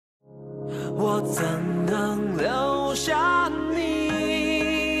我怎能留下你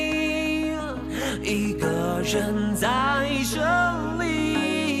一个人在这里？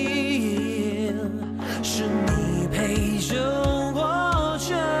是你陪着我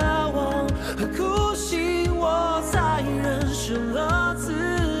绝望和哭泣，我才认识了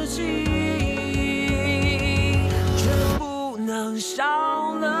自己，却不能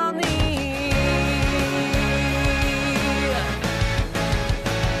少了你。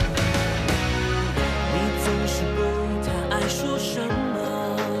说什么？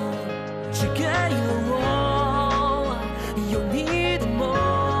只给了我有你的梦。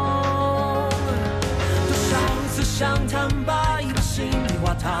多少次想坦白，把心里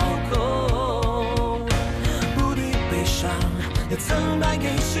话掏空，不敌悲伤，又曾败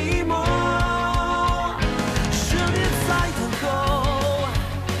给寂寞。是你在等候，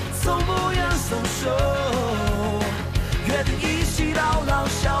从不愿松手，约定一起到老，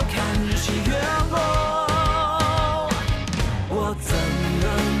笑看日起月落。我怎能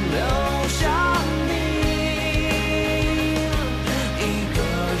留下你一个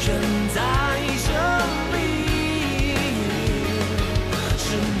人在这里？是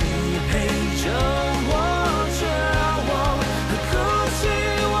你陪着我绝望和哭泣，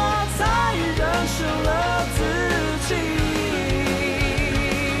我才认识了自己，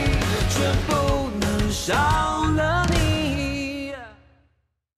却不能少了你。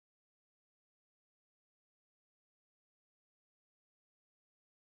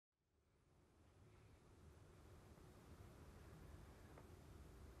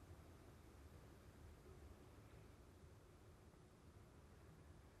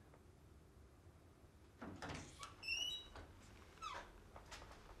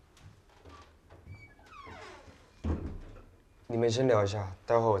你们先聊一下，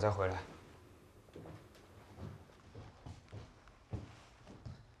待会儿我再回来。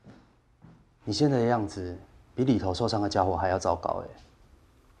你现在的样子比里头受伤的家伙还要糟糕哎。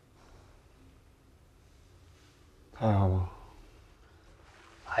他还好吗？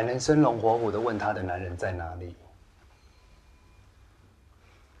还能生龙活虎的问他的男人在哪里？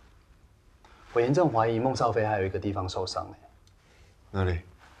我严重怀疑孟少飞还有一个地方受伤哎。哪里？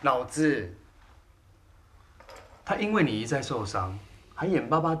脑子。他因为你一再受伤，还眼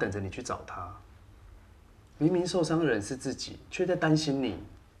巴巴等着你去找他。明明受伤的人是自己，却在担心你。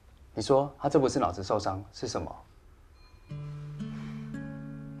你说他这不是脑子受伤是什么？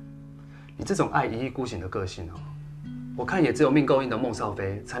你这种爱一意孤行的个性哦，我看也只有命够硬的孟少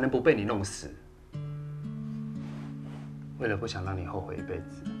飞才能不被你弄死。为了不想让你后悔一辈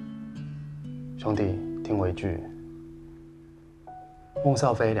子，兄弟，听我一句，孟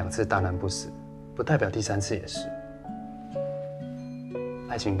少飞2次大难不死，不代表第3次也是。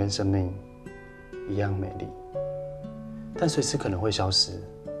爱情跟生命一样美丽，但随时可能会消失。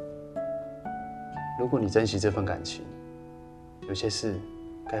如果你珍惜这份感情，有些事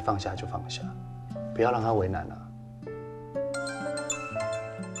该放下就放下，不要让他为难啊。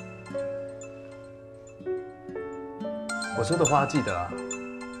我说的话记得啊。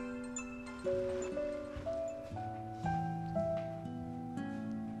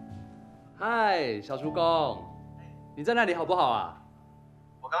嗨，小叔公，你在那里好不好啊？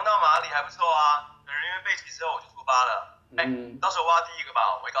我刚到马里还不错啊，等人员备齐之后我就出发了。到时候挖第一个吧，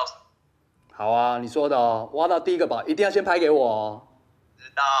我会告诉你。好啊，你说的哦，挖到第一个宝一定要先拍给我哦。知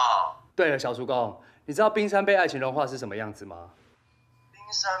道。对了，小叔公，你知道冰山被爱情融化是什么样子吗？冰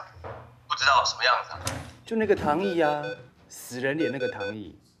山不知道什么样子啊？就那个糖衣啊，死人脸那个糖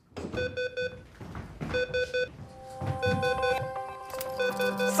衣。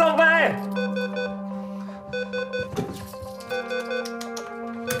少飞！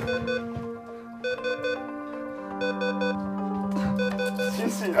醒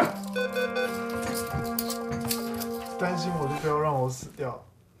醒啊！担心我就不要让我死掉。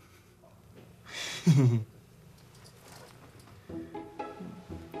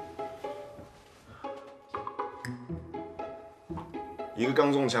一个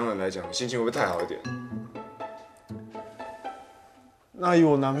刚中枪的人来讲，心情会不会太好一点？那以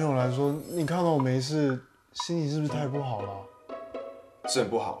我男朋友来说，你看到我没事，心情是不是太不好了？是很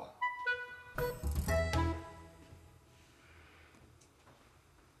不好啊。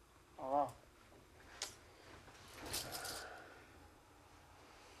好了，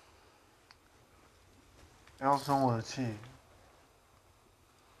不要生我的气。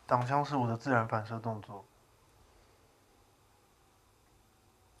挡枪是我的自然反射动作。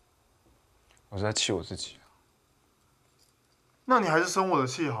我是在气我自己啊。那你还是生我的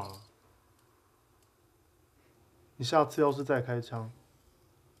气好了。你下次要是再开枪，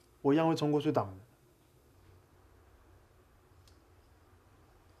我一样会冲过去挡的。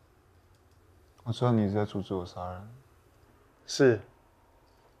我知道你一直在阻止我杀人，是，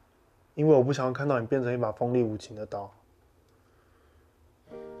因为我不想要看到你变成一把锋利无情的刀。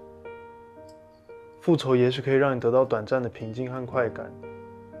复仇也许可以让你得到短暂的平静和快感，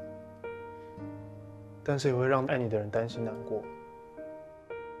但是也会让爱你的人担心难过。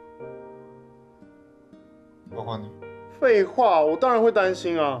包括你。废话，我当然会担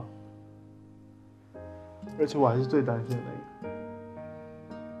心啊！而且我还是最担心的那个。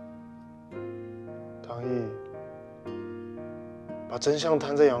唐毅，把真相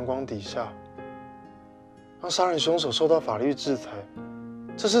摊在阳光底下，让杀人凶手受到法律制裁，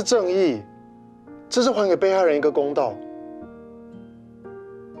这是正义，这是还给被害人一个公道。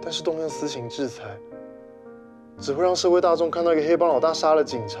但是动用私刑制裁，只会让社会大众看到一个黑帮老大杀了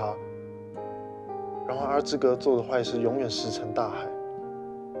警察，然后阿志哥做的坏事永远石沉大海。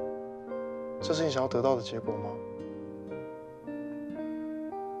这是你想要得到的结果吗？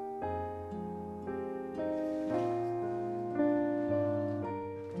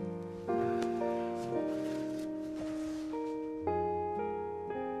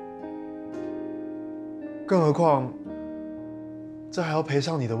更何况，这还要赔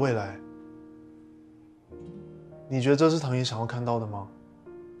上你的未来。你觉得这是唐毅想要看到的吗？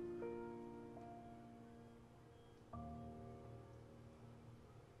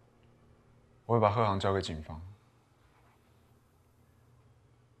我会把贺航交给警方。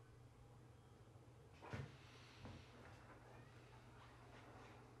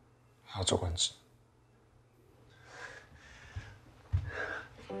还要做官职。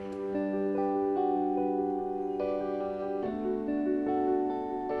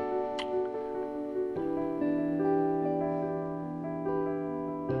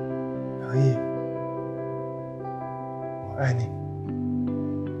唐毅，我爱你。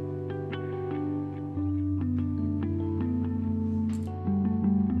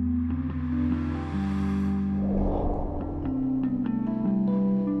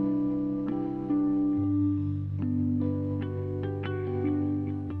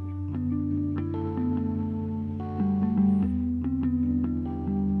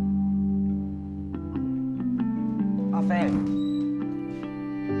阿飞，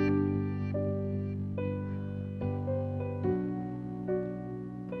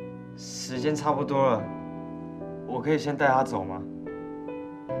时间差不多了，我可以先带他走吗？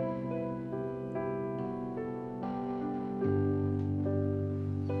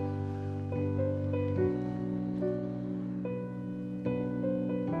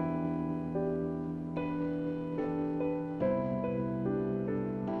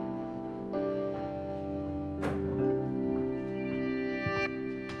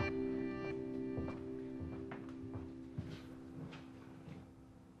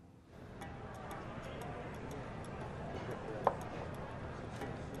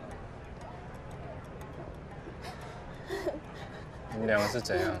你们两个是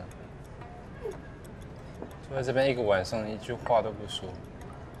怎样？坐在这边一个晚上，一句话都不说，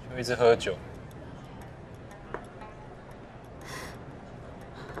就一直喝酒。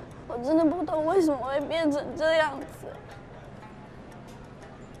我真的不懂为什么会变成这样子。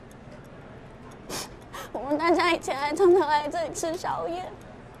我们大家以前还常常来这里吃宵夜，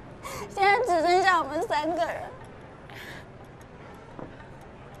现在只剩下我们3个人。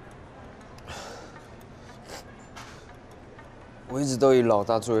我一直都以老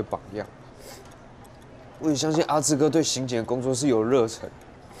大作为榜样，我也相信阿志哥对刑警的工作是有热忱，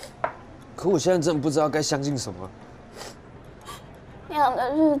可我现在真的不知道该相信什么。那样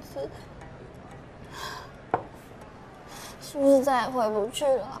的日子，是不是再也回不去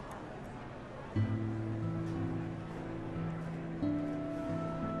了？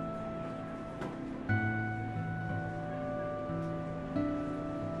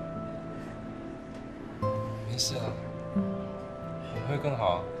没事啊。会更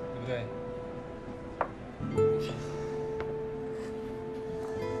好，对不对？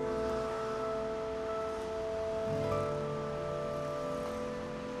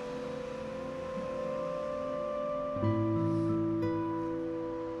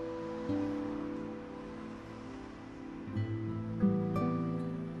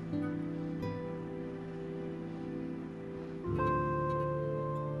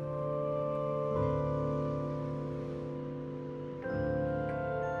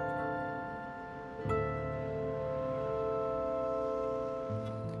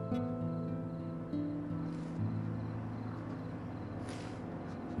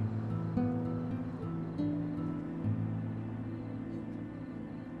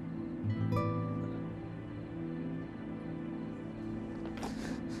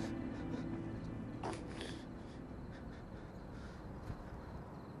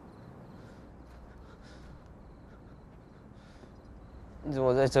你怎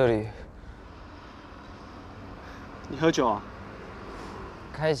么在这里？你喝酒啊？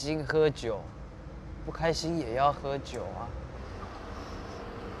开心喝酒，不开心也要喝酒啊。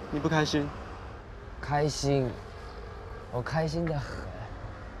你不开心？开心，我开心得很。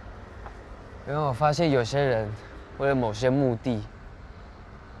因为我发现有些人为了某些目的，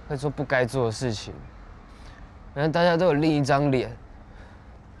会做不该做的事情。原来大家都有另一张脸，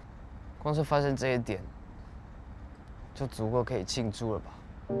光是发现这一点，就足够可以庆祝了吧？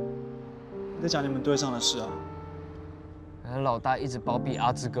你在讲你们队上的事啊？原来老大一直包庇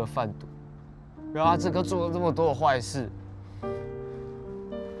阿志哥贩毒，然后阿志哥做了这么多的坏事。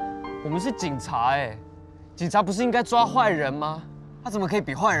我们是警察哎，警察不是应该抓坏人吗？他怎么可以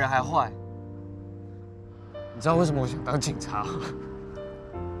比坏人还坏？你知道为什么我想当警察？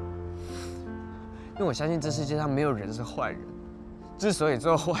因为我相信这世界上没有人是坏人，之所以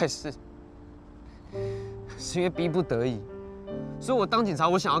做坏事，是因为逼不得已。所以我当警察，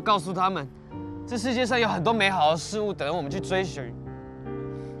我想要告诉他们，这世界上有很多美好的事物等着我们去追寻。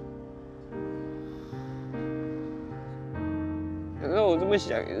难道我这么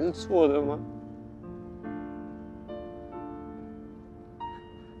想也是错的吗？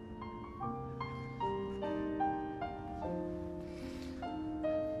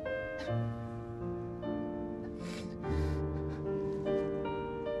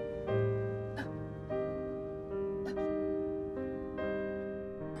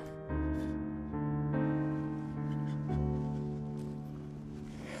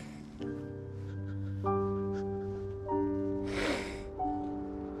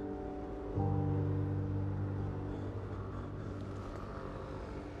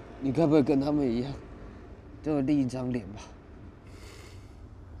你该不会跟他们一样，都有另一张脸吧？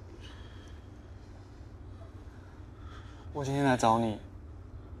我今天来找你，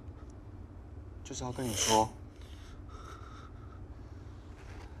就是要跟你说，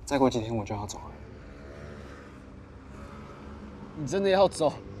再过几天我就要走了。你真的要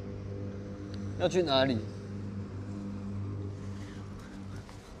走？要去哪里？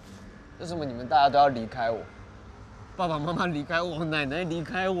为什么你们大家都要离开我？爸爸妈妈离开我，奶奶离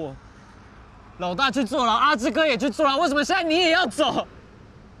开我，老大去坐牢，阿志哥也去坐牢，为什么现在你也要走？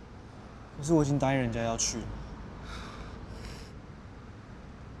可是我已经答应人家要去。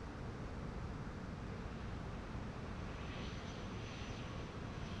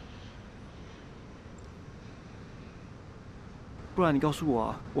不然你告诉我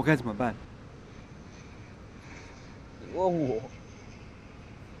啊，我该怎么办？你问我？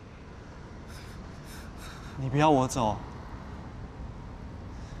你不要我走，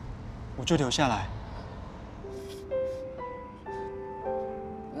我就留下来。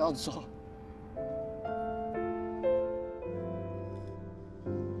不要走。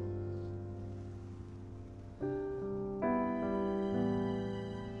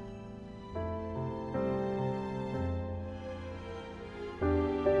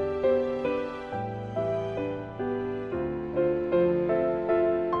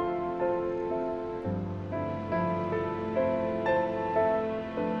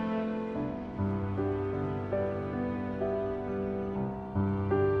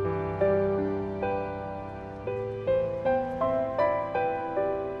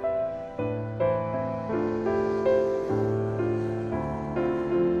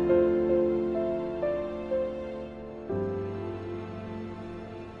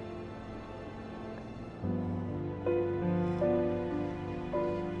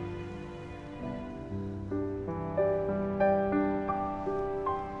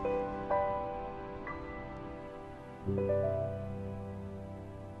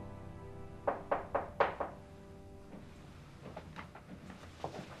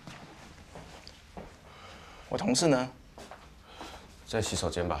我同事呢？在洗手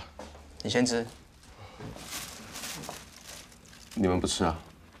间吧。你先吃。你们不吃啊？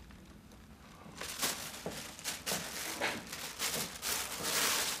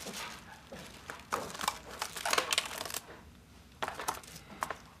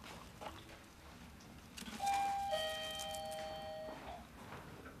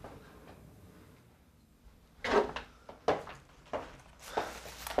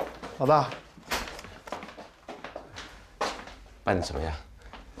老大，办得怎么样？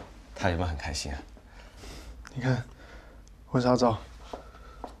他有没有很开心啊？你看，婚纱照。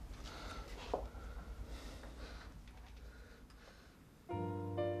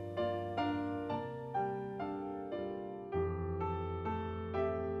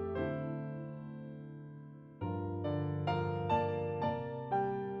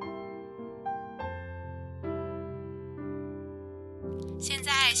现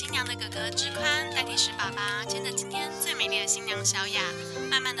在在新娘的哥哥志宽代替是爸爸，牵着今天最美丽的新娘小雅，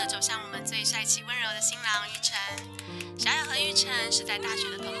慢慢的走向我们最帅气温柔的新郎玉成。小雅和玉成是在大学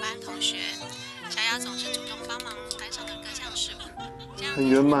的同班同学，小雅总是主动帮忙班上的各项事务，很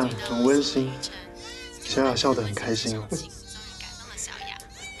圆满，很温馨。小雅笑得很开心哦。终于感动了小雅，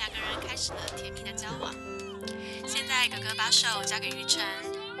两个人开始了甜蜜的交往。现在哥哥把手交给玉成，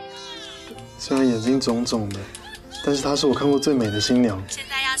虽然眼睛肿肿的，但是她是我看过最美的新娘。现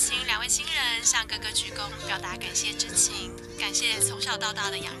在要请两位新人向哥哥鞠躬，表达感谢之情，感谢从小到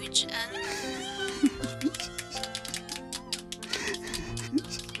大的养育之恩。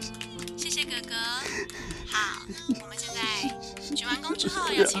谢谢哥哥。好，我们现在鞠完躬之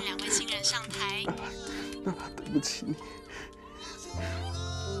后，要请两位新人上台。对不起你。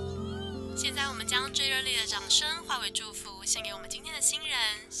现在我们将最热烈的掌声化为祝福，献给我们今天的新人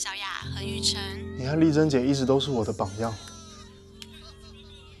小雅和玉成。你和丽珍姐一直都是我的榜样，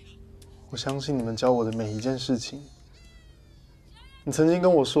我相信你们教我的每一件事情。你曾经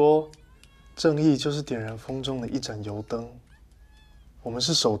跟我说，正义就是点燃风中的一盏油灯，我们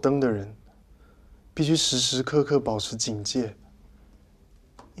是守灯的人，必须时时刻刻保持警戒，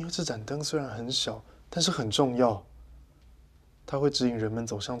因为这盏灯虽然很小，但是很重要，它会指引人们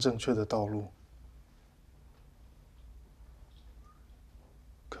走向正确的道路。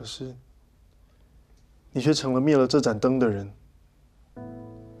可是，你却成了灭了这盏灯的人。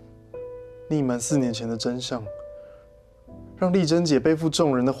你隐瞒4年前的真相，让丽珍姐背负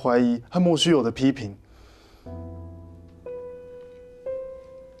众人的怀疑和莫须有的批评。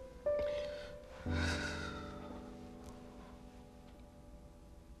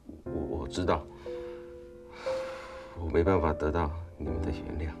我知道，我没办法得到你们的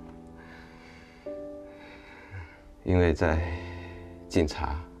原谅，因为在警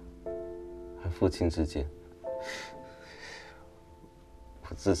察和父亲之间，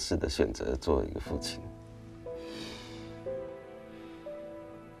我自私的选择做了一个父亲。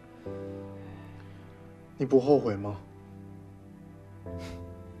你不后悔吗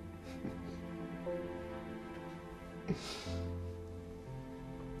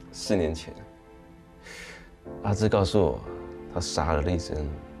？4年前，阿芝告诉我，他杀了丽珍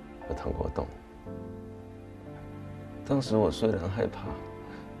和唐国栋。当时我虽然害怕，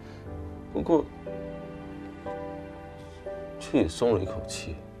不过却也松了一口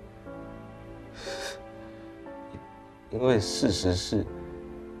气，因为事实是，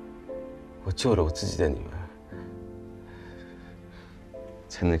我救了我自己的女儿，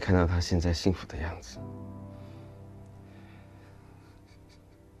才能看到她现在幸福的样子。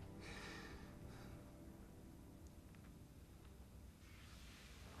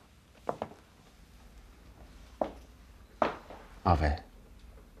阿飞，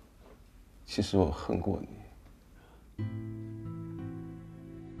其实我恨过你。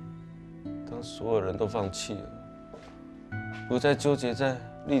当所有人都放弃了，不再纠结在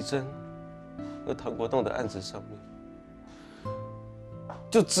丽珍和唐国栋的案子上面，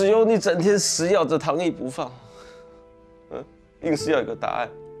就只有你整天死咬着唐毅不放，硬是要有个答案。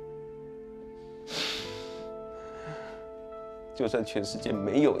就算全世界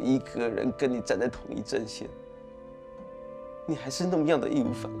没有一个人跟你站在同一阵线，你还是那么样的义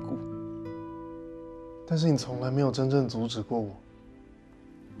无反顾。但是你从来没有真正阻止过我。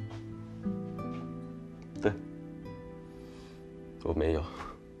对，我没有，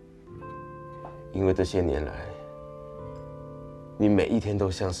因为这些年来，你每一天都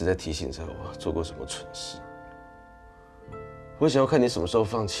像是在提醒着我做过什么蠢事。我想要看你什么时候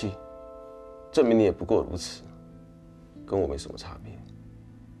放弃，证明你也不过如此，跟我没什么差别。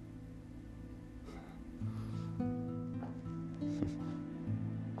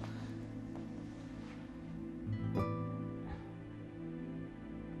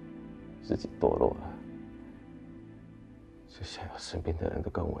自己堕落了，就想要身边的人都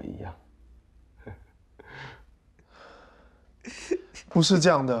跟我一样。不是这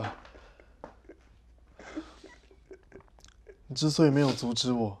样的，你之所以没有阻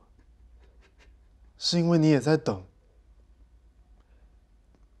止我，是因为你也在等。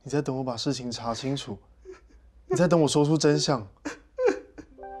你在等我把事情查清楚，你在等我说出真相。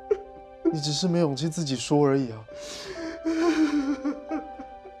你只是没勇气自己说而已啊。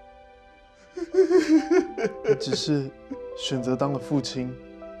你只是选择当了父亲，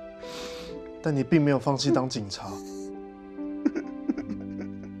但你并没有放弃当警察。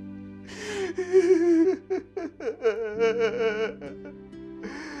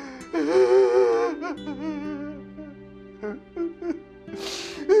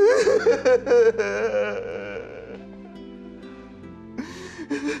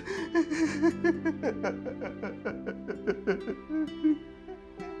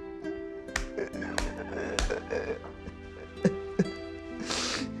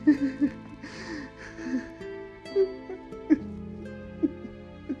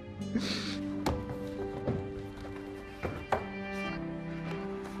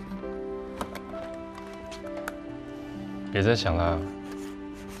别再想了。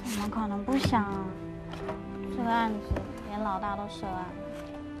怎么可能不想啊？这个案子连老大都涉案了。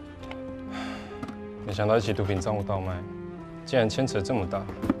没想到一起毒品账户倒卖，竟然牵扯这么大。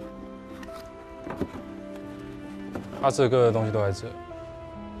阿志哥的东西都在这。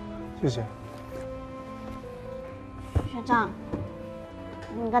谢谢。学长，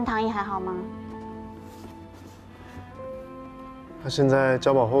你跟唐毅还好吗？他现在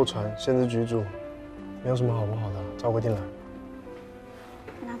交保候传，限制居住，没有什么好不好的，照规定来。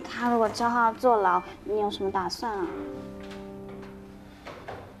那他如果叫他坐牢，你有什么打算啊？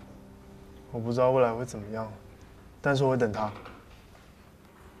我不知道未来会怎么样，但是我会等他。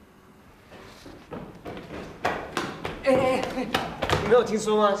哎，你没有听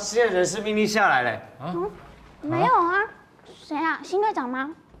说吗？现在人事命令下来了。啊？没有啊，谁啊？新队长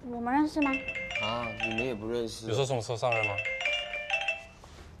吗？我们认识吗？啊，你们也不认识？有说什么时候上任吗？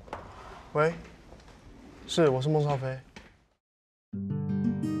喂，是，我是孟少飞。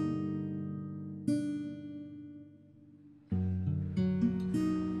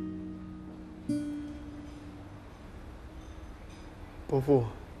伯父，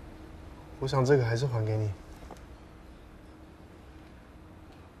我想这个还是还给你。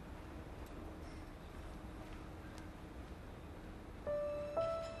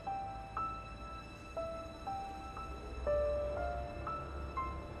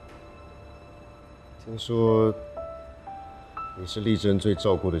听说你是丽珍最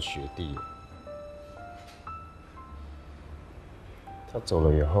照顾的学弟，他走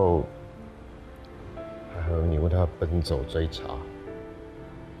了以后，还和你为他奔走追查，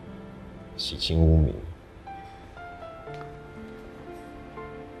洗清污名。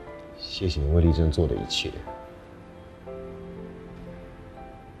谢谢你为丽珍做的一切。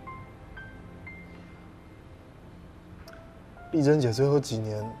丽珍姐最后几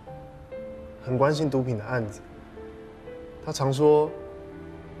年很关心毒品的案子，她常说，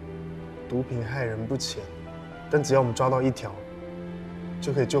毒品害人不浅，但只要我们抓到一条，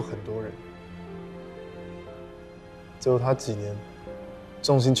就可以救很多人。最后她几年，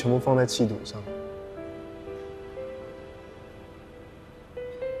重心全部放在缉毒上。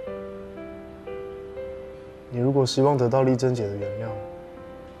你如果希望得到丽珍姐的原谅，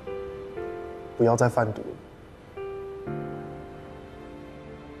不要再贩毒了。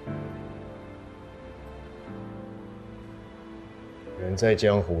人在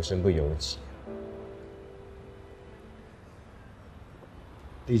江湖，身不由己。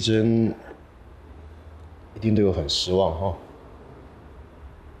丽珍一定对我很失望哈。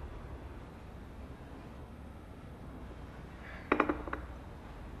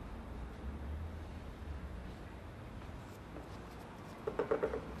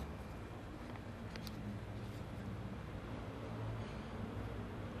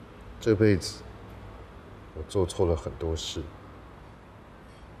这辈子我做错了很多事。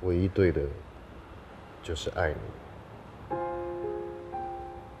唯一对的，就是爱你。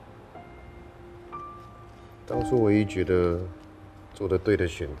当初唯一觉得做的对的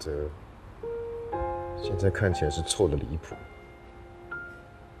选择，现在看起来是错的离谱。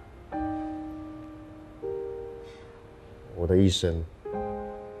我的一生，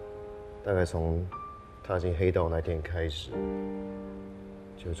大概从踏进黑道那天开始，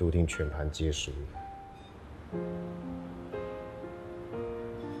就注定全盘皆输。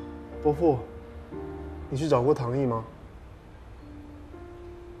伯父，你去找过唐毅吗？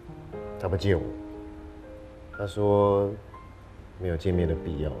他不见我，他说没有见面的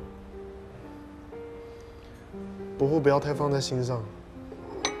必要。伯父不要太放在心上，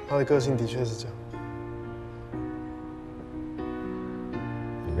他的个性的确是这样。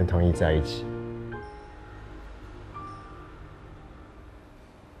你跟唐毅在一起，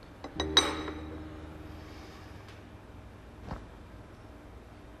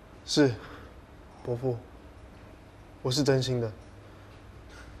是，伯父，我是真心的。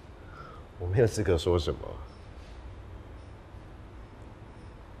我没有资格说什么。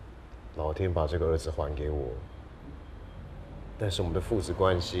老天把这个儿子还给我，但是我们的父子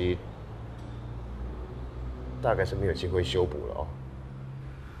关系大概是没有机会修补了哦。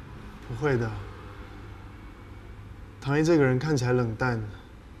不会的，唐毅这个人看起来冷淡，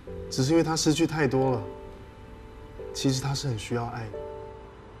只是因为他失去太多了。其实他是很需要爱的。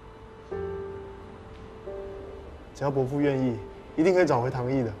只要伯父愿意，一定可以找回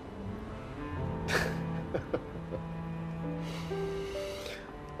唐毅的。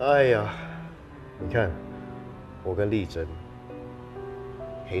哎呀，你看，我跟丽珍，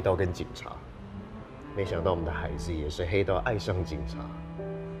黑道跟警察，没想到我们的孩子也是黑道爱上警察。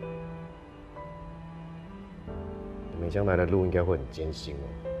你们将来的路应该会很艰辛哦。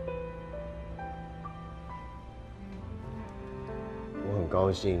很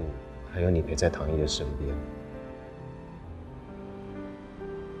高兴还有你陪在唐毅的身边。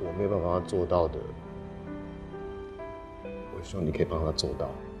我没有办法让他做到的，我希望你可以帮他做到。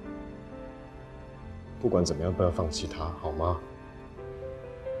不管怎么样，不要放弃他，好吗？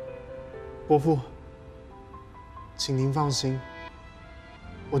伯父，请您放心，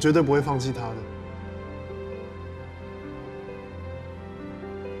我绝对不会放弃他的。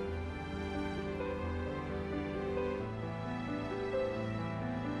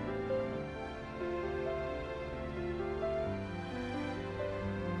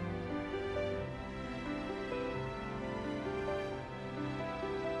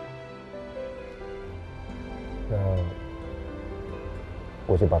那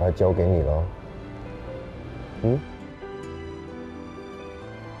我就把它交给你了。嗯？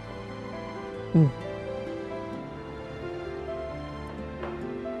嗯。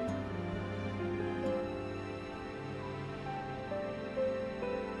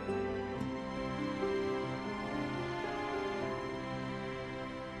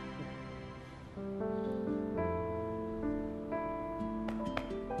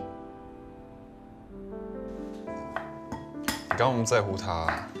你干嘛在乎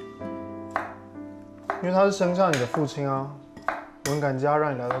他？因为他是生下你的父亲啊，我很感激他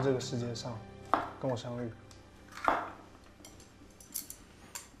让你来到这个世界上，跟我相遇。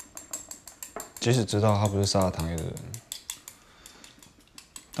即使知道他不是杀了唐毅的人，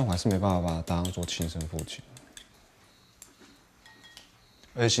但我还是没办法把他当做亲生父亲。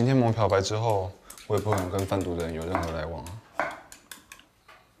而且刑天盟漂白之后，我也不可能跟贩毒的人有任何来往啊。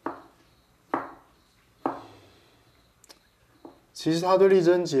其实他对丽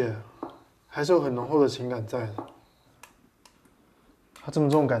珍姐还是有很浓厚的情感在的。他这么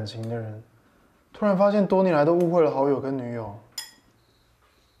重感情的人，突然发现多年来都误会了好友跟女友，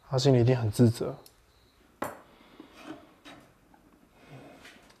他心里一定很自责。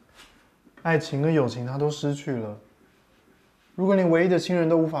爱情跟友情他都失去了，如果连唯一的亲人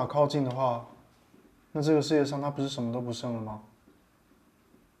都无法靠近的话，那这个世界上他不是什么都不剩了吗？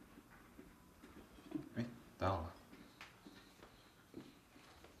哎，打扰了。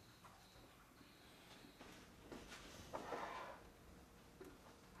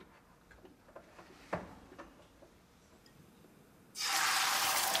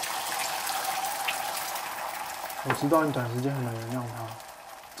我知道你短时间很难原谅他，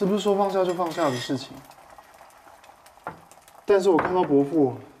这不是说放下就放下的事情。但是我看到伯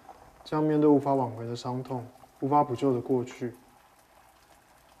父这样面对无法挽回的伤痛、无法补救的过去，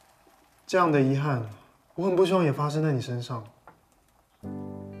这样的遗憾，我很不希望也发生在你身上。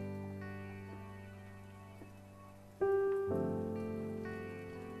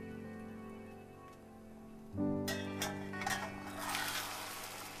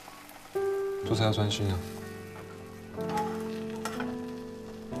做菜要专心啊。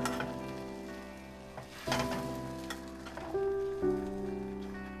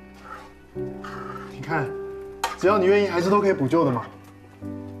你看，只要你愿意，还是都可以补救的嘛。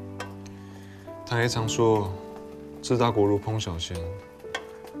唐爷常说“治大国如烹小鲜”，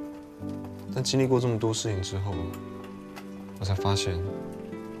但经历过这么多事情之后，我才发现，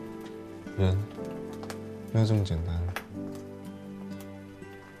人没有这么简单。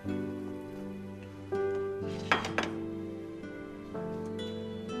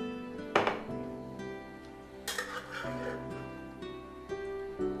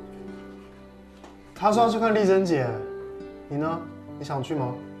他说要去看丽珍姐，你呢？你想去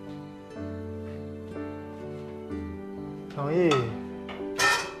吗？唐毅，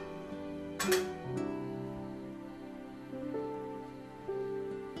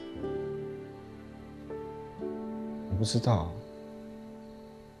我不知道，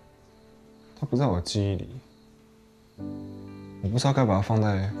他不在我记忆里，我不知道该把它放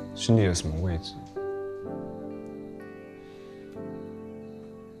在心里的什么位置。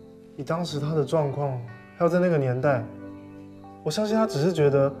以当时他的状况，还有在那个年代，我相信他只是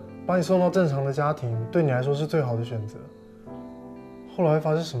觉得把你送到正常的家庭，对你来说是最好的选择。后来会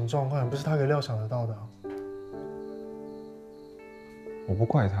发生什么状况，也不是他可以料想得到的啊。我不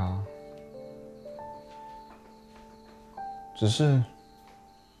怪他，只是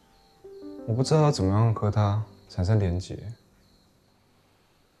我不知道要怎么样和他产生连结。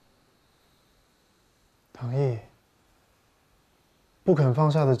唐毅，不肯放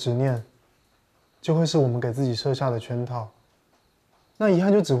下的执念，就会是我们给自己设下的圈套，那遗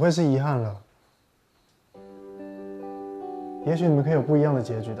憾就只会是遗憾了。也许你们可以有不一样的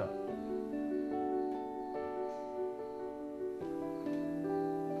结局的。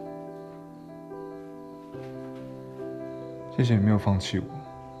谢谢你没有放弃我，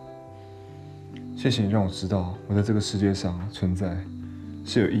谢谢你让我知道我在这个世界上存在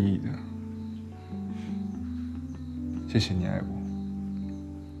是有意义的。谢谢你爱我。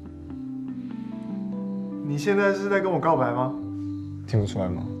你现在是在跟我告白吗？听不出来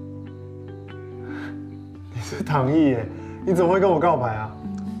吗？你是唐毅耶，你怎么会跟我告白啊？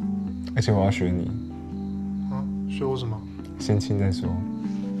而且我要学你。啊？学我什么？先亲再说。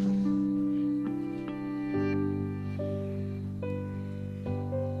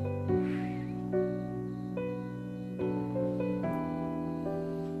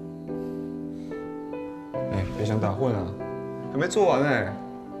哎，别想打混啊，还没做完哎。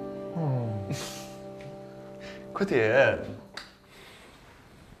快点！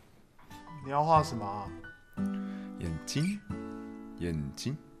你要画什么啊？眼睛，眼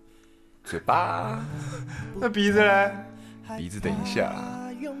睛，嘴巴。那鼻子嘞？鼻子等一下。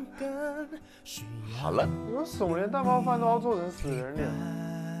好了。你为什么连蛋包饭都要做成死人脸？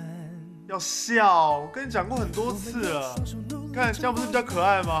要笑！我跟你讲过很多次了。看这样不是比较可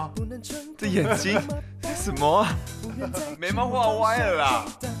爱吗？这眼睛什么？眉毛画歪了啦！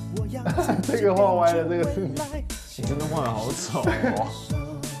这个画歪了，这个是你。你真的画得好丑哦。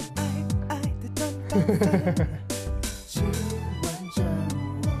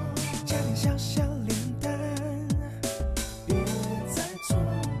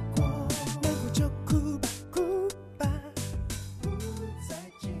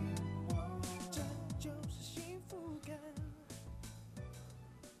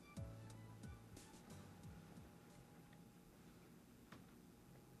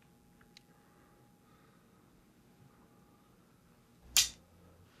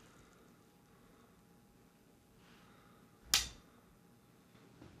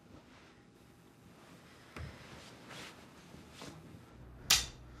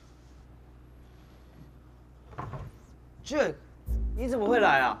俊，你怎么会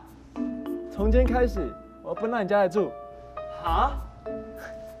来啊？从今天开始，我要搬到你家来住。啊？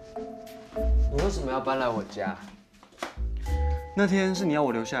你为什么要搬来我家？那天是你要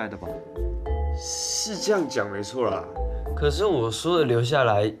我留下来的吧？是这样讲没错啦。可是我说的留下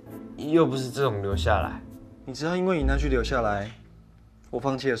来，又不是这种留下来。你知道，因为你那句留下来，我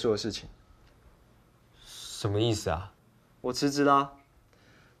放弃了所有事情。什么意思啊？我辞职啦。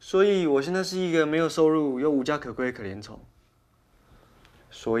所以我现在是一个没有收入又无家可归的可怜虫。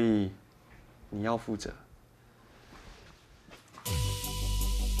所以你要负责。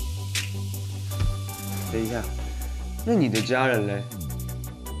等一下，那你的家人嘞？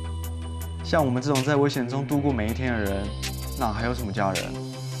像我们这种在危险中度过每一天的人，哪还有什么家人？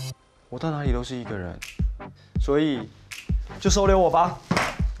我到哪里都是一个人，所以就收留我吧。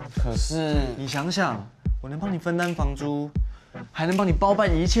可是你想想，我能帮你分担房租，还能帮你包办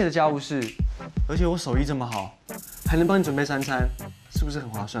一切的家务事，而且我手艺这么好，还能帮你准备3餐，是不是很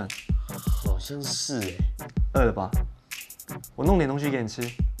划算？好像是哎。饿了吧？我弄点东西给你吃。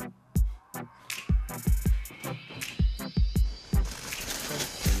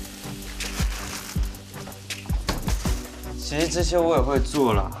其实这些我也会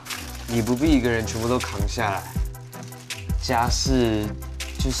做啦，你不必一个人全部都扛下来。家事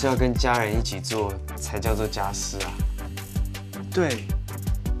就是要跟家人一起做，才叫做家事啊。对，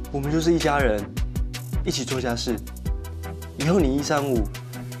我们就是一家人，一起做家事。以后你135，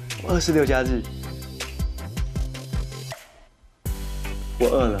我246假日。我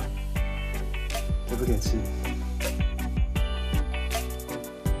饿了，给不给吃？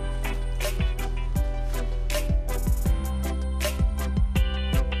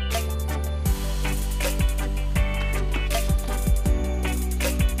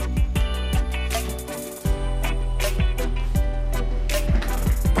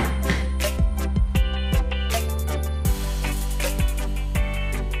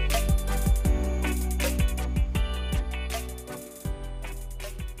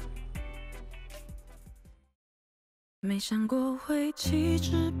没想过会弃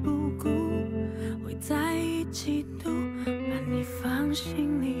之不顾，会在一起度，把你放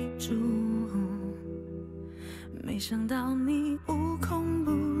心里住。没想到你无孔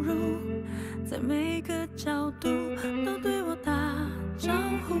不入，在每个角度都对我打招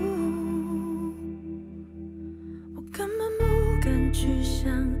呼。我根本不敢去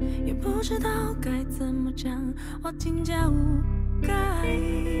想，也不知道该怎么讲，我真假有介意。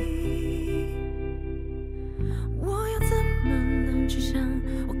我要怎么能去想？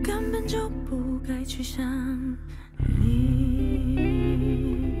我根本就不该去想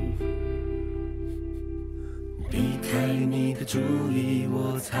你。避开你的注意，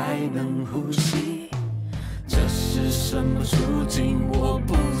我才能呼吸。这是什么处境？我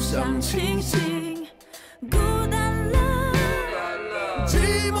不想清醒。